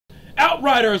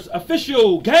Outriders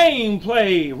official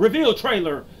gameplay reveal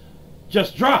trailer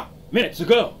just dropped minutes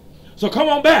ago. So come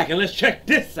on back and let's check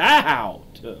this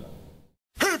out.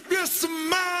 If you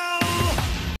smell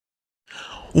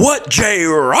What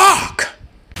J-Rocc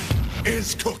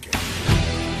is cooking.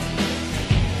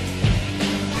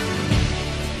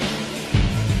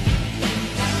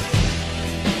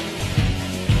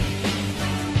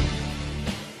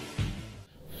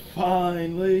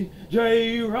 Finally,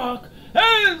 J-Rocc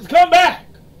has come back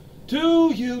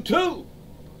to YouTube.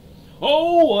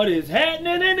 Oh, what is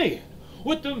happening in it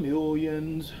with the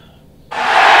millions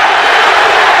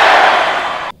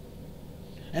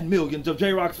and millions of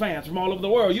J-Rocc fans from all over the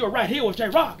world? You are right here with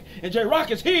J-Rocc, and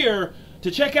J-Rocc is here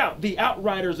to check out the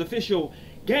Outriders official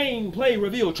gameplay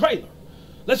reveal trailer.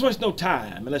 Let's waste no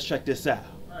time and let's check this out.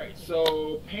 Alright,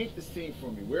 so paint the scene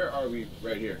for me. Where are we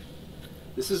right here?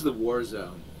 This is the war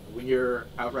zone. When your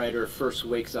Outrider first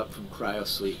wakes up from cryo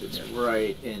sleep, it's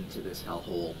right into this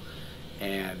hellhole.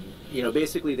 And, you know,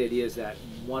 basically the idea is that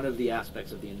one of the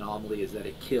aspects of the anomaly is that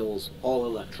it kills all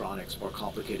electronics more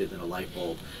complicated than a light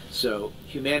bulb. So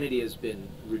humanity has been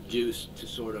reduced to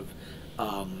sort of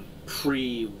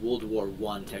pre-World War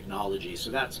I technology.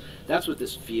 So that's what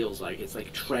this feels like. It's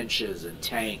like trenches and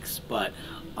tanks, but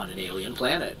on an alien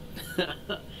planet.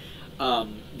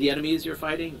 The enemies you're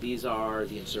fighting, these are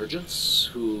the insurgents,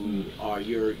 who are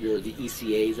you're the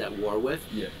ECAs at war with.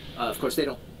 Yeah. Of course, they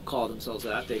don't call themselves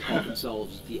that. They call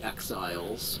themselves the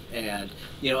Exiles. And,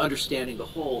 you know, understanding the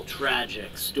whole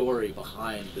tragic story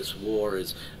behind this war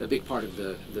is a big part of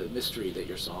the mystery that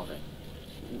you're solving.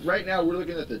 Right now we're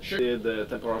looking at the The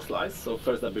temporal slice, so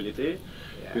first ability,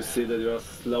 you see that you are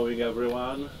slowing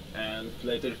everyone and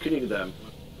later killing them.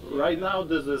 Right now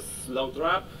this is slow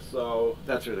trap, so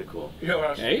That's really cool. you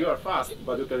are fast,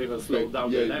 but you can even slow down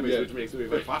the enemies, which makes you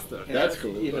even faster. And That's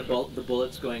cool. Even the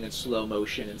bullets going in slow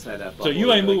motion inside that bubble. So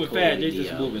you ain't really moving cool fast, you're idea.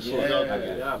 just moving slow.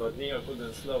 Yeah, but Neo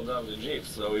couldn't slow down the jeep,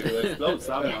 so if you explode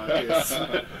someone, his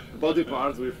body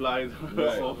parts will fly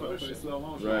over in slow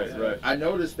motion. Right. I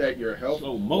noticed that your health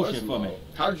Slow motion was for me. low.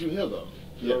 How did you heal though?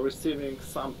 You're receiving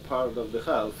some part of the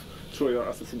health through your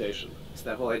assassination. It's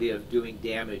that whole idea of doing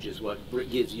damage is what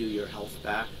gives you your health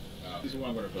back. This is what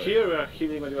I'm going to play. Here we are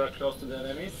healing when you are close to the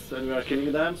enemies, and we are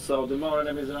killing them, so the more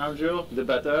enemies around you, the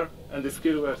better. And the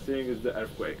skill we are seeing is the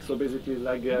earthquake. So basically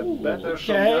like a better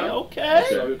shotgun. Okay.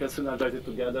 So you can synergize it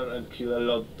together and kill a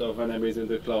lot of enemies in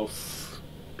the close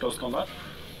combat.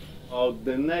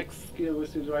 The next skill we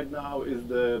see right now is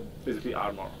the basically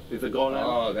armor. It's a golem.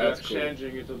 Oh, that's we are cool.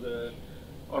 changing it to the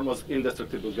almost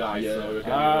indestructible guy, Yeah. so you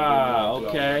can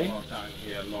okay. more time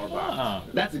here, more back. Ah.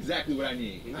 That's exactly what I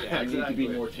need. I need to be Exactly.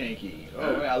 more tanky.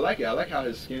 Oh, man, I like it. I like how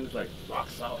his skin's like rock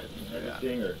solid and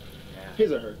everything, or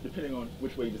his or her, depending on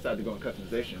which way you decide to go in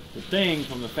customization. The Thing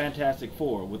from the Fantastic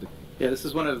Four with the Yeah, this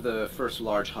is one of the first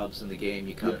large hubs in the game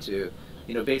you come to.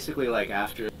 You know, basically like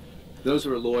after those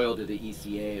who are loyal to the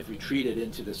ECA have retreated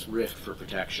into this rift for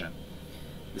protection.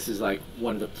 This is like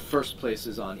one of the first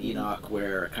places on Enoch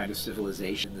where a kind of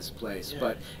civilization this place.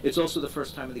 But it's also the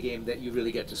first time in the game that you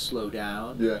really get to slow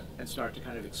down and start to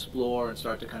kind of explore and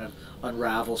start to kind of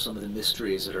unravel some of the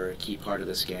mysteries that are a key part of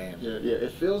this game. Yeah,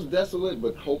 it feels desolate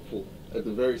but hopeful at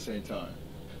the very same time.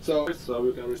 So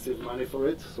we can receive money for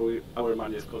it. So our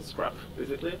money is called scrap,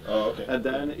 basically. Oh, okay. And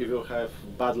then if you have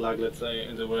bad luck, let's say,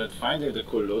 in the world finding the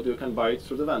cool loot, you can buy it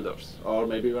through the vendors. Or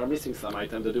maybe you are missing some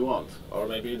item that you want. Or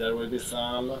maybe there will be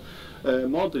some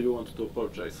mod you want to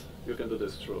purchase. You can do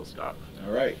this through scrap.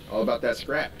 all right, all about that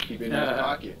scrap. Keep it in your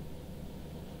pocket.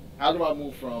 How do I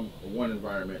move from one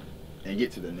environment and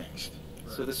get to the next?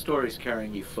 So the story's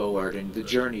carrying you forward, and the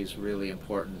journey is really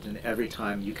important. And every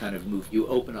time you kind of move, you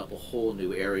open up a whole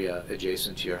new area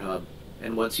adjacent to your hub.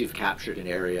 And once you've captured an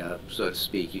area, so to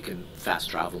speak, you can fast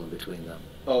travel in between them.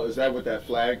 Oh, is that what that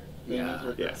flag thing Yeah,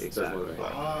 is? Yes, exactly. that's what it's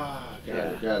like. Ah,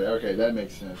 Yeah. got it. Okay, that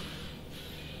makes sense.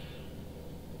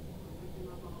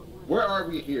 Where are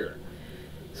we here?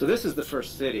 So this is the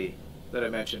first city that I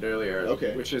mentioned earlier,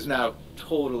 Okay. which is now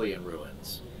totally in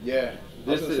ruins. Yeah, I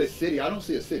was This gonna say is- city. I don't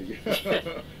see a city.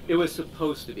 It was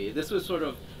supposed to be. This was sort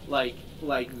of like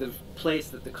the place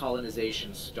that the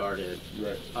colonization started.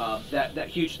 Right. That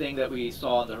huge thing that we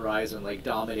saw on the horizon, like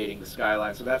dominating the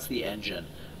skyline. So that's the engine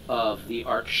of the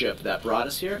Ark ship that brought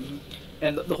us here.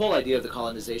 And the whole idea of the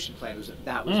colonization plan was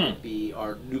that was going to be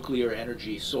our nuclear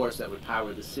energy source that would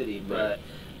power the city. But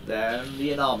then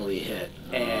the anomaly hit,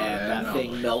 and that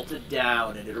thing melted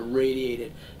down, and it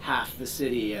irradiated half the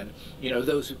city. And you know,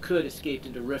 those who could escaped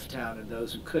into Rift Town, and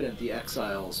those who couldn't, the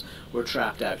exiles, were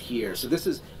trapped out here. So this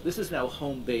is now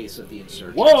home base of the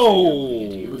insurgents.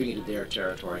 Whoa! You're moving into their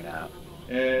territory now.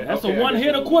 And, That's okay, a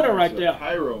one-hitter quitter right there.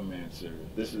 Pyromancer.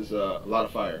 This is a lot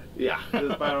of fire. Yeah, this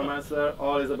is Pyromancer.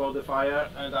 All is about the fire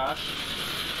and ash.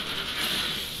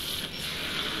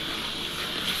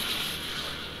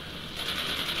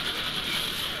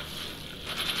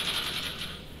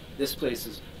 This place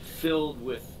is filled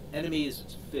with enemies.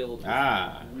 It's filled with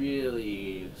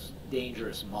really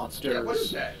dangerous monsters. Yeah, what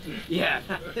is that? Yeah,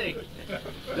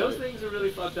 those things are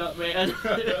really fucked up, man.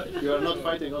 You are not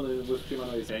fighting only with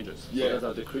humanoid strangers. Yeah. Those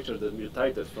are the creatures that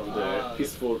mutated from the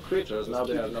peaceful creatures. Now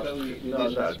they are not.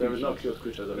 There is no cute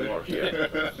creatures anymore here.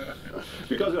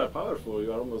 Because you are powerful,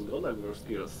 you are almost godlike with your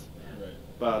skills. Right.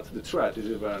 But the threat is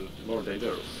even more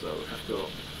dangerous. So you have to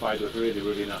fight with really,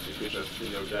 really nasty creatures in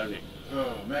your journey.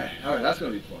 Oh man! All right, that's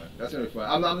gonna be fun. That's gonna be fun.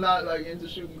 I'm not like into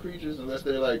shooting creatures unless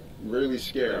they're like really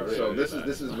scared. Yeah, really, so really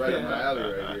this is right in my alley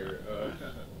right here.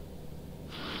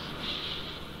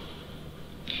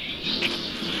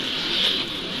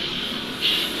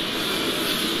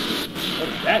 What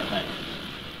is that thing?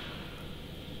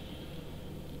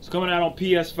 It's coming out on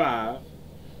PS5,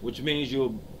 which means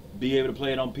you'll be able to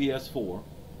play it on PS4.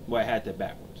 Well, I had that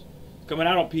backwards. It's coming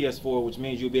out on PS4, which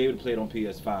means you'll be able to play it on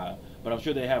PS5. But I'm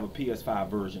sure they have a PS5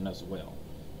 version as well.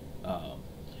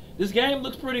 This game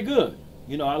looks pretty good.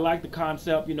 You know, I like the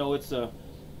concept. You know, it's a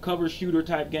cover shooter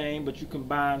type game, but you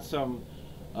combine some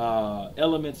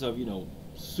elements of, you know,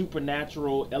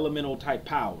 supernatural elemental type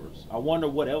powers. I wonder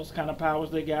what else kind of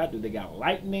powers they got. Do they got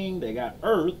lightning? They got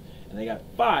earth, and they got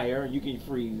fire. You can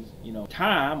freeze, you know,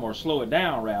 time or slow it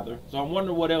down rather. So I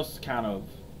wonder what else kind of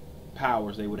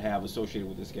powers they would have associated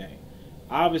with this game.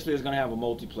 Obviously, it's going to have a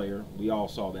multiplayer. We all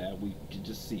saw that. We could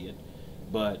just see it.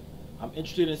 But I'm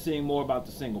interested in seeing more about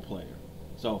the single player.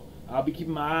 So I'll be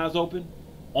keeping my eyes open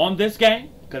on this game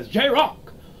because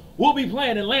J-Rocc will be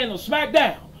playing and laying them smack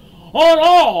down on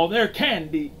all their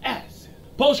candy asses.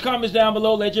 Post comments down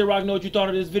below. Let J-Rocc know what you thought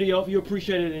of this video. If you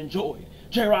appreciated and enjoyed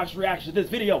J-Rocc's reaction to this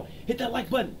video, hit that like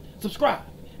button, subscribe,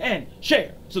 and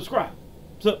share. Subscribe.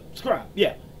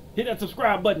 Yeah. Hit that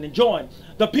subscribe button and join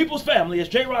the people's family as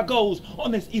J-Rocc goes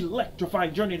on this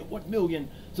electrifying journey to 1 million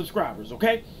subscribers,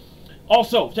 okay?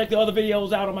 Also, check the other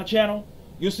videos out on my channel.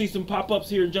 You'll see some pop-ups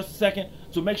here in just a second,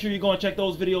 so make sure you go and check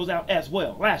those videos out as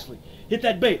well. Lastly, hit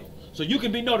that bell so you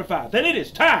can be notified that it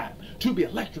is time to be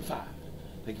electrified.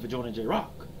 Thank you for joining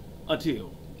J-Rocc.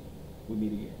 Until we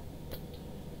meet again.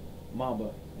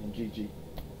 Mamba and GG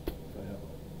forever.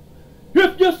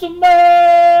 If you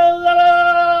smell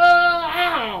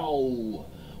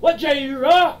what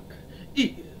J-Rocc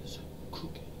is